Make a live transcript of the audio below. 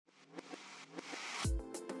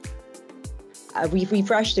We've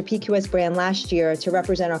refreshed the PQS brand last year to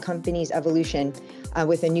represent our company's evolution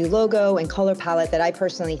with a new logo and color palette that I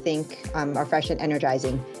personally think are fresh and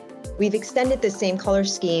energizing. We've extended the same color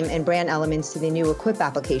scheme and brand elements to the new Equip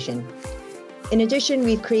application. In addition,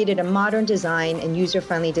 we've created a modern design and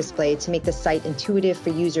user-friendly display to make the site intuitive for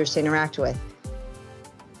users to interact with.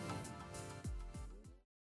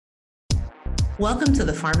 Welcome to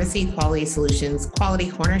the Pharmacy Quality Solutions Quality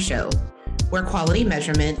Corner Show, where quality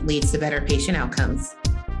measurement leads to better patient outcomes.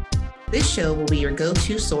 This show will be your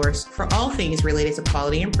go-to source for all things related to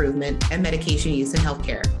quality improvement and medication use in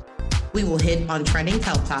healthcare. We will hit on trending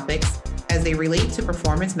health topics as they relate to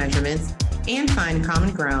performance measurements and find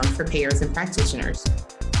common ground for payers and practitioners.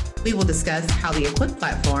 We will discuss how the Equip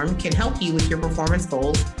platform can help you with your performance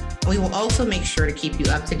goals, and we will also make sure to keep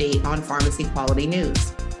you up to date on pharmacy quality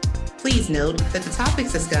news. Please note that the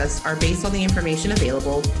topics discussed are based on the information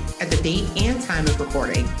available at the date and time of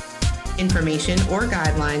recording. Information or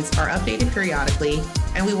guidelines are updated periodically,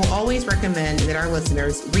 and we will always recommend that our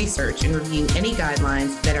listeners research and review any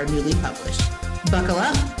guidelines that are newly published. Buckle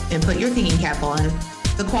up and put your thinking cap on.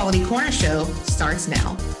 The Quality Corner Show starts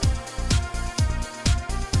now.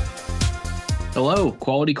 Hello,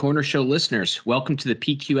 Quality Corner Show listeners. Welcome to the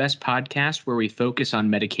PQS podcast, where we focus on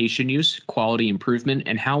medication use, quality improvement,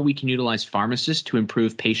 and how we can utilize pharmacists to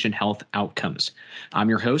improve patient health outcomes. I'm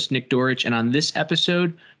your host, Nick Dorich, and on this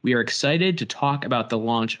episode, we are excited to talk about the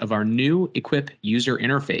launch of our new Equip user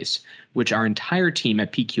interface, which our entire team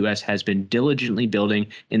at PQS has been diligently building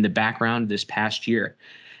in the background this past year.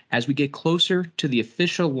 As we get closer to the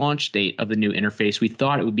official launch date of the new interface, we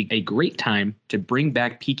thought it would be a great time to bring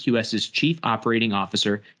back PQS's Chief Operating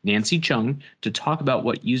Officer, Nancy Chung, to talk about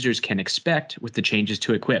what users can expect with the changes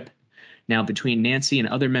to Equip. Now, between Nancy and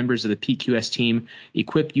other members of the PQS team,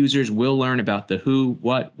 Equip users will learn about the who,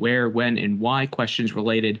 what, where, when, and why questions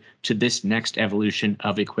related to this next evolution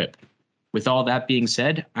of Equip. With all that being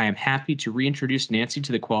said, I am happy to reintroduce Nancy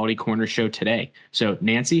to the Quality Corner Show today. So,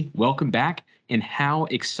 Nancy, welcome back. And how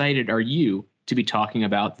excited are you to be talking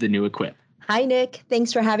about the new Equip? Hi, Nick.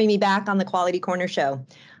 Thanks for having me back on the Quality Corner Show.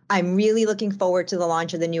 I'm really looking forward to the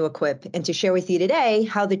launch of the new Equip and to share with you today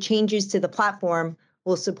how the changes to the platform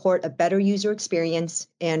will support a better user experience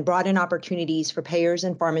and broaden opportunities for payers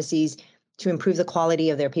and pharmacies to improve the quality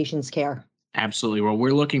of their patients' care. Absolutely. Well,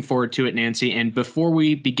 we're looking forward to it, Nancy. And before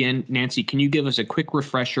we begin, Nancy, can you give us a quick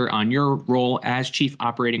refresher on your role as Chief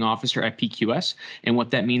Operating Officer at PQS and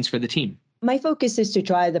what that means for the team? My focus is to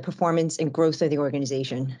drive the performance and growth of the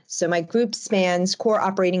organization. So my group spans core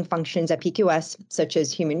operating functions at PQS, such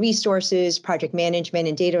as human resources, project management,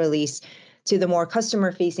 and data release, to the more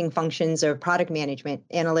customer-facing functions of product management,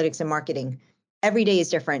 analytics, and marketing. Every day is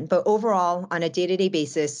different, but overall, on a day-to-day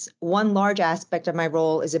basis, one large aspect of my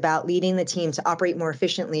role is about leading the team to operate more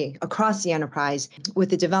efficiently across the enterprise with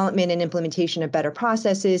the development and implementation of better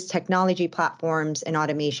processes, technology platforms, and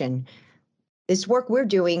automation. This work we're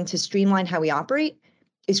doing to streamline how we operate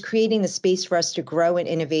is creating the space for us to grow and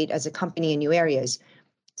innovate as a company in new areas.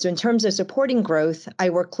 So in terms of supporting growth,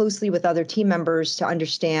 I work closely with other team members to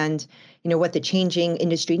understand, what the changing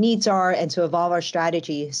industry needs are and to evolve our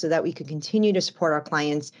strategy so that we can continue to support our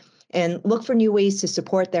clients and look for new ways to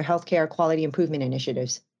support their healthcare quality improvement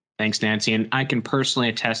initiatives. Thanks, Nancy. And I can personally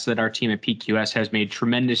attest that our team at PQS has made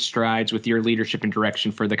tremendous strides with your leadership and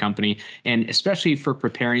direction for the company, and especially for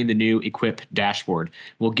preparing the new Equip dashboard.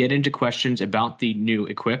 We'll get into questions about the new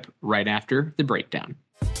Equip right after the breakdown.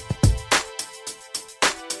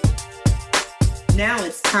 Now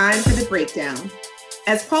it's time for the breakdown.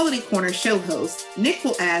 As Quality Corner Show host, Nick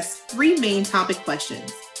will ask 3 main topic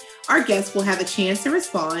questions. Our guests will have a chance to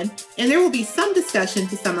respond, and there will be some discussion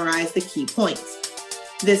to summarize the key points.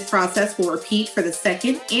 This process will repeat for the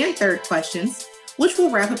second and third questions, which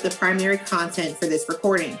will wrap up the primary content for this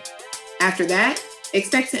recording. After that,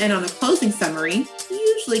 expect to end on a closing summary,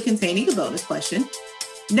 usually containing a bonus question.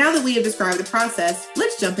 Now that we have described the process,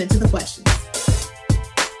 let's jump into the questions.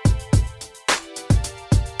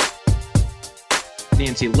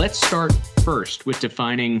 Nancy, let's start first with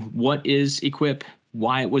defining what is Equip,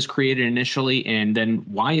 why it was created initially, and then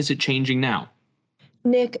why is it changing now?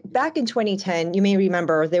 Nick, back in 2010, you may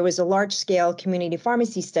remember there was a large-scale community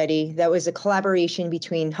pharmacy study that was a collaboration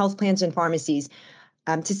between health plans and pharmacies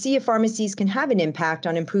to see if pharmacies can have an impact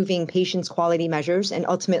on improving patients' quality measures and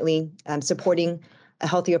ultimately supporting a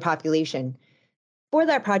healthier population. For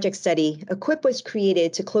that project study, Equip was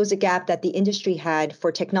created to close a gap that the industry had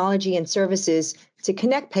for technology and services to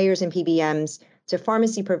connect payers and PBMs to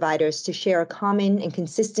pharmacy providers to share a common and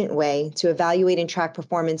consistent way to evaluate and track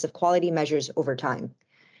performance of quality measures over time.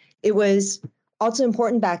 It was Also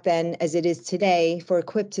important back then, as it is today, for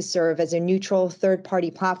Equip to serve as a neutral third-party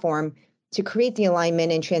platform to create the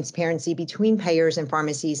alignment and transparency between payers and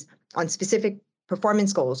pharmacies on specific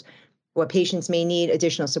performance goals, what patients may need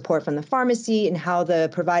additional support from the pharmacy, and how the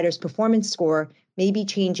provider's performance score may be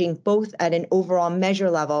changing both at an overall measure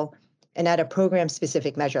level and at a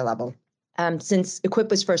program-specific measure level. Since Equip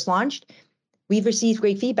was first launched, we've received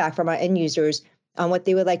great feedback from our end users on what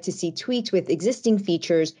they would like to see tweaked with existing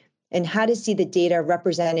features and how to see the data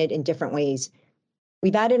represented in different ways.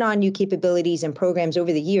 We've added on new capabilities and programs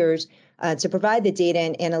over the years to provide the data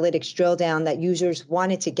and analytics drill down that users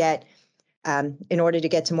wanted to get in order to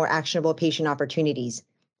get to more actionable patient opportunities.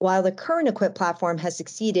 While the current Equip platform has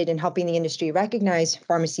succeeded in helping the industry recognize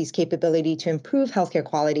pharmacy's capability to improve healthcare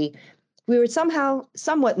quality, we were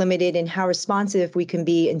somewhat limited in how responsive we can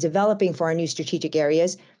be in developing for our new strategic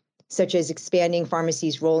areas, such as expanding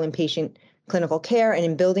pharmacy's role in patient clinical care and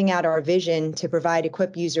in building out our vision to provide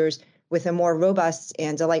Equip users with a more robust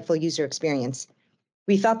and delightful user experience.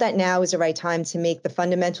 We felt that now is the right time to make the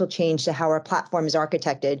fundamental change to how our platform is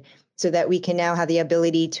architected so that we can now have the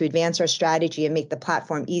ability to advance our strategy and make the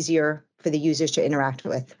platform easier for the users to interact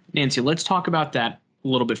with. Nancy, let's talk about that a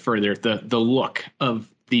little bit further, the look of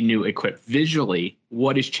the new Equip. Visually,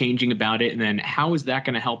 what is changing about it? And then how is that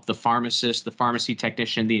going to help the pharmacist, the pharmacy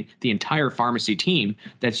technician, the entire pharmacy team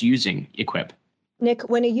that's using Equip? Nick,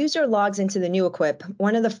 when a user logs into the new Equip,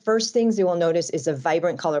 one of the first things they will notice is a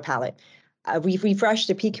vibrant color palette. We've refreshed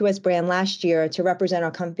the PQS brand last year to represent our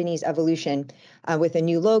company's evolution with a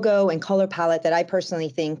new logo and color palette that I personally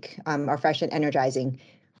think are fresh and energizing.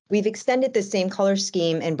 We've extended the same color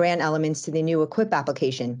scheme and brand elements to the new Equip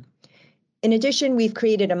application. In addition, we've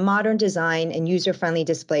created a modern design and user-friendly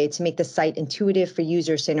display to make the site intuitive for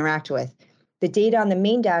users to interact with. The data on the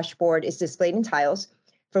main dashboard is displayed in tiles,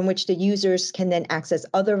 from which the users can then access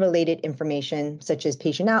other related information, such as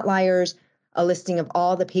patient outliers, a listing of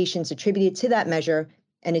all the patients attributed to that measure,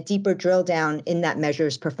 and a deeper drill down in that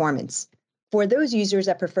measure's performance. For those users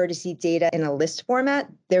that prefer to see data in a list format,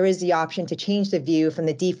 there is the option to change the view from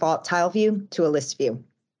the default tile view to a list view.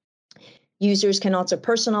 Users can also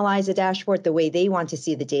personalize the dashboard the way they want to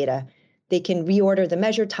see the data. They can reorder the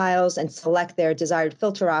measure tiles and select their desired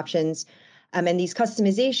filter options. And these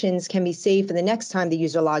customizations can be saved for the next time the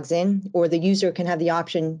user logs in, or the user can have the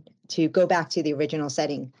option to go back to the original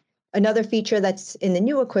setting. Another feature that's in the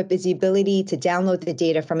new Equip is the ability to download the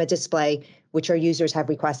data from a display, which our users have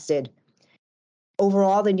requested.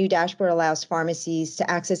 Overall, the new dashboard allows pharmacies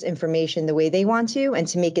to access information the way they want to and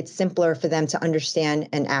to make it simpler for them to understand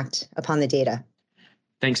and act upon the data.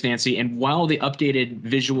 Thanks, Nancy. And while the updated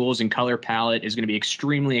visuals and color palette is going to be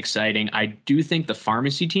extremely exciting, I do think the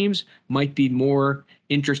pharmacy teams might be more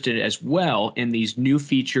interested as well in these new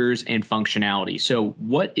features and functionality. So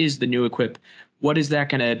what is the new Equip? What is that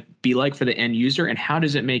going to be like for the end user, and how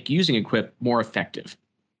does it make using Equip more effective?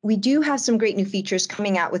 We do have some great new features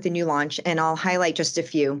coming out with the new launch, and I'll highlight just a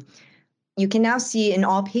few. You can now see an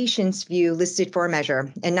all patients view listed for a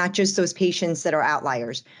measure, and not just those patients that are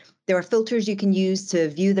outliers. There are filters you can use to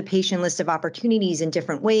view the patient list of opportunities in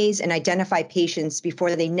different ways and identify patients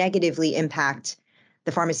before they negatively impact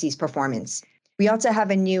the pharmacy's performance. We also have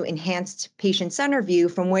a new enhanced patient center view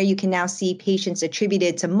from where you can now see patients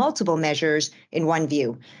attributed to multiple measures in one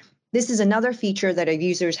view. This is another feature that our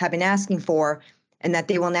users have been asking for and that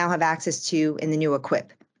they will now have access to in the new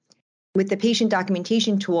Equip. With the patient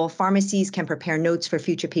documentation tool, pharmacies can prepare notes for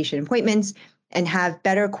future patient appointments and have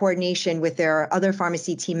better coordination with their other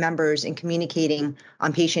pharmacy team members in communicating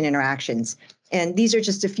on patient interactions. And these are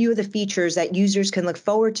just a few of the features that users can look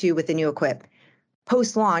forward to with the new Equip.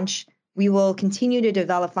 Post-launch, we will continue to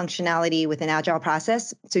develop functionality with an agile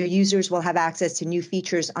process, so users will have access to new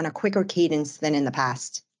features on a quicker cadence than in the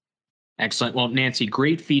past. Excellent. Well, Nancy,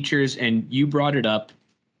 great features, and you brought it up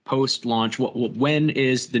post-launch. When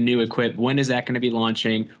is the new Equip? When is that going to be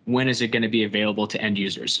launching? When is it going to be available to end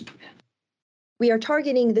users? We are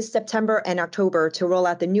targeting this September and October to roll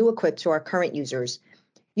out the new Equip to our current users.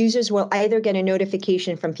 Users will either get a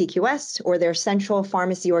notification from PQS or their central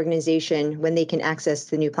pharmacy organization when they can access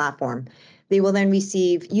the new platform. They will then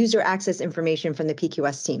receive user access information from the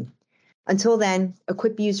PQS team. Until then,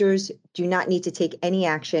 Equip users do not need to take any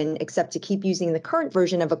action except to keep using the current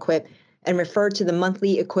version of Equip and refer to the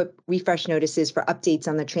monthly Equip refresh notices for updates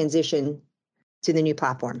on the transition to the new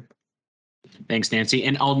platform. Thanks, Nancy.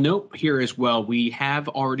 And I'll note here as well, we have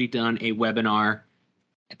already done a webinar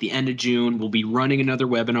at the end of June. We'll be running another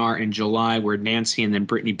webinar in July where Nancy and then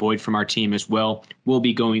Brittany Boyd from our team as well will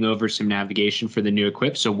be going over some navigation for the new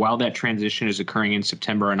Equip. So while that transition is occurring in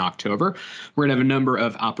September and October, we're going to have a number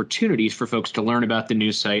of opportunities for folks to learn about the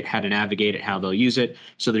new site, how to navigate it, how they'll use it.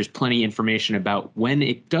 So there's plenty of information about when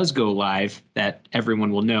it does go live that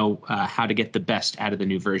everyone will know how to get the best out of the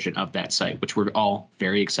new version of that site, which we're all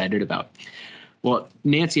very excited about. Well,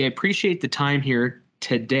 Nancy, I appreciate the time here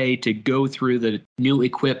today to go through the new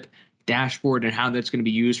Equip dashboard and how that's going to be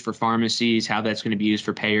used for pharmacies, how that's going to be used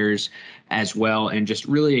for payers as well, and just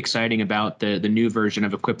really exciting about the new version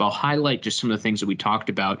of Equip. I'll highlight just some of the things that we talked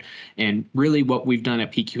about, and really what we've done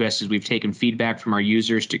at PQS is we've taken feedback from our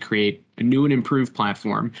users to create a new and improved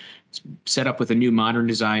platform set up with a new modern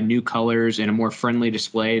design, new colors, and a more friendly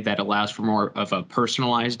display that allows for more of a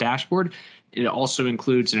personalized dashboard. It also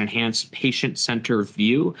includes an enhanced patient-centered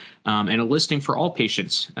view and a listing for all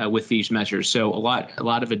patients with these measures. So a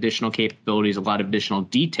lot of additional capabilities, a lot of additional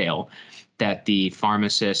detail that the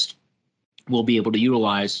pharmacist will be able to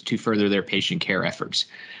utilize to further their patient care efforts.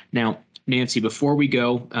 Now, Nancy, before we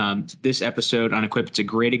go, this episode on Equip, it's a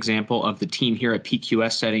great example of the team here at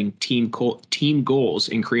PQS setting team goals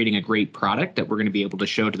and creating a great product that we're going to be able to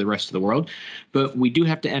show to the rest of the world. But we do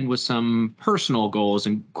have to end with some personal goals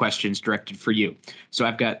and questions directed for you. So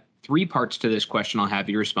I've got 3 parts to this question I'll have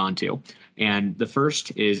you respond to. And the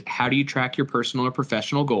first is, how do you track your personal or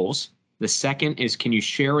professional goals? The second is, can you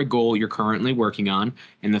share a goal you're currently working on?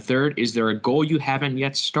 And the third, is there a goal you haven't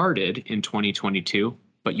yet started in 2022?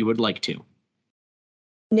 But you would like to?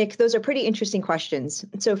 Nick, those are pretty interesting questions.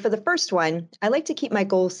 So for the first one, I like to keep my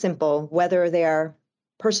goals simple, whether they are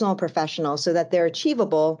personal or professional, so that they're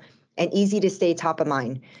achievable and easy to stay top of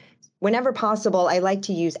mind. Whenever possible, I like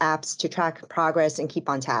to use apps to track progress and keep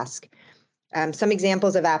on task. Some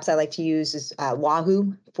examples of apps I like to use is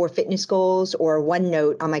Wahoo for fitness goals, or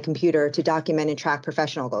OneNote on my computer to document and track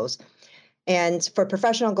professional goals. And for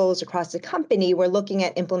professional goals across the company, we're looking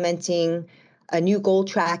at implementing a new goal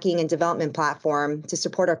tracking and development platform to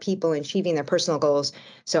support our people in achieving their personal goals.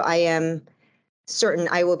 So I am certain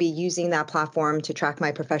I will be using that platform to track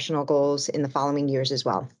my professional goals in the following years as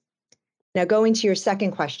well. Now, going to your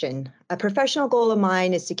second question, a professional goal of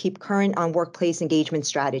mine is to keep current on workplace engagement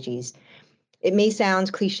strategies. It may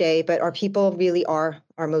sound cliche, but our people really are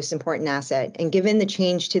our most important asset. And given the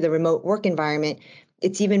change to the remote work environment,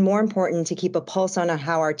 it's even more important to keep a pulse on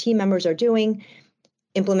how our team members are doing,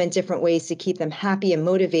 implement different ways to keep them happy and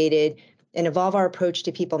motivated, and evolve our approach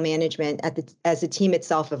to people management as the team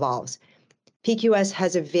itself evolves. PQS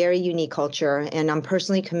has a very unique culture, and I'm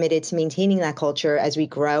personally committed to maintaining that culture as we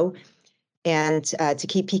grow and to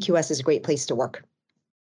keep PQS as a great place to work.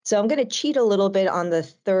 So I'm going to cheat a little bit on the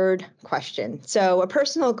third question. So a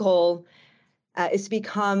personal goal is to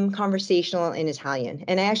become conversational in Italian.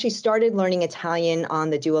 And I actually started learning Italian on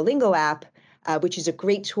the Duolingo app, which is a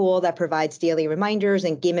great tool that provides daily reminders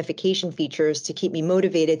and gamification features to keep me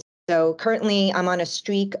motivated. So currently I'm on a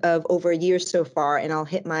streak of over a year so far, and I'll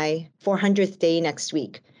hit my 400th day next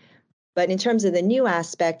week. But in terms of the new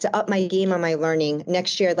aspect, to up my game on my learning,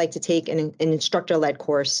 next year I'd like to take an instructor-led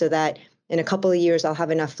course so that in a couple of years I'll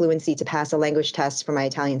have enough fluency to pass a language test for my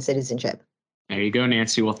Italian citizenship. There you go,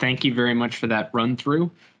 Nancy. Well, thank you very much for that run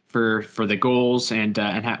through for the goals and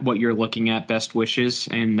what you're looking at. Best wishes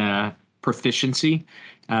and proficiency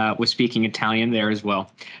with speaking Italian there as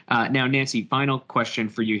well. Now, Nancy, final question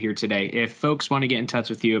for you here today. If folks want to get in touch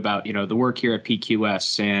with you about, the work here at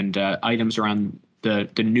PQS and items around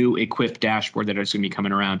the new Equip dashboard that is going to be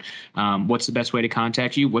coming around, what's the best way to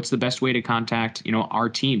contact you? What's the best way to contact, our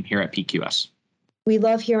team here at PQS? We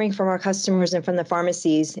love hearing from our customers and from the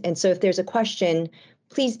pharmacies. And so if there's a question,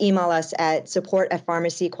 please email us at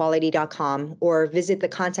support@pharmacyquality.com or visit the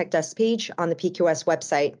Contact Us page on the PQS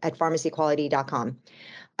website at pharmacyquality.com.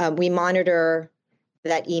 We monitor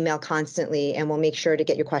that email constantly, and we'll make sure to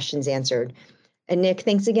get your questions answered. And Nick,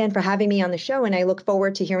 thanks again for having me on the show, and I look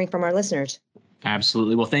forward to hearing from our listeners.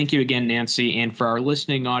 Absolutely. Well, thank you again, Nancy. And for our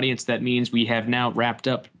listening audience, that means we have now wrapped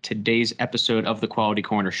up today's episode of the Quality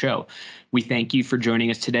Corner Show. We thank you for joining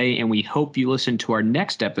us today, and we hope you listen to our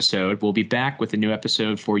next episode. We'll be back with a new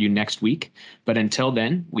episode for you next week. But until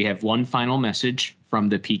then, we have one final message from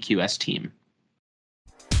the PQS team.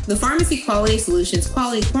 The Pharmacy Quality Solutions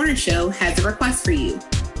Quality Corner Show has a request for you.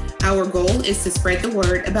 Our goal is to spread the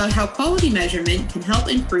word about how quality measurement can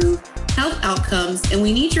help improve health outcomes, and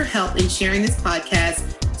we need your help in sharing this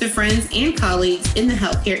podcast to friends and colleagues in the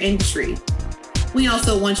healthcare industry. We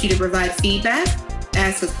also want you to provide feedback,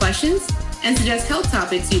 ask us questions, and suggest health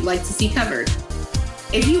topics you'd like to see covered.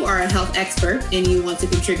 If you are a health expert and you want to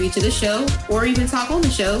contribute to the show or even talk on the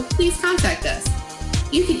show, please contact us.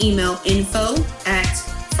 You can email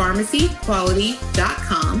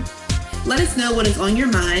info@pharmacyquality.com. Let us know what is on your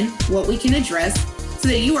mind, what we can address, so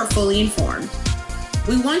that you are fully informed.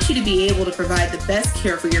 We want you to be able to provide the best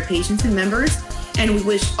care for your patients and members, and we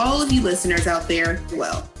wish all of you listeners out there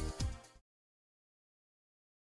well.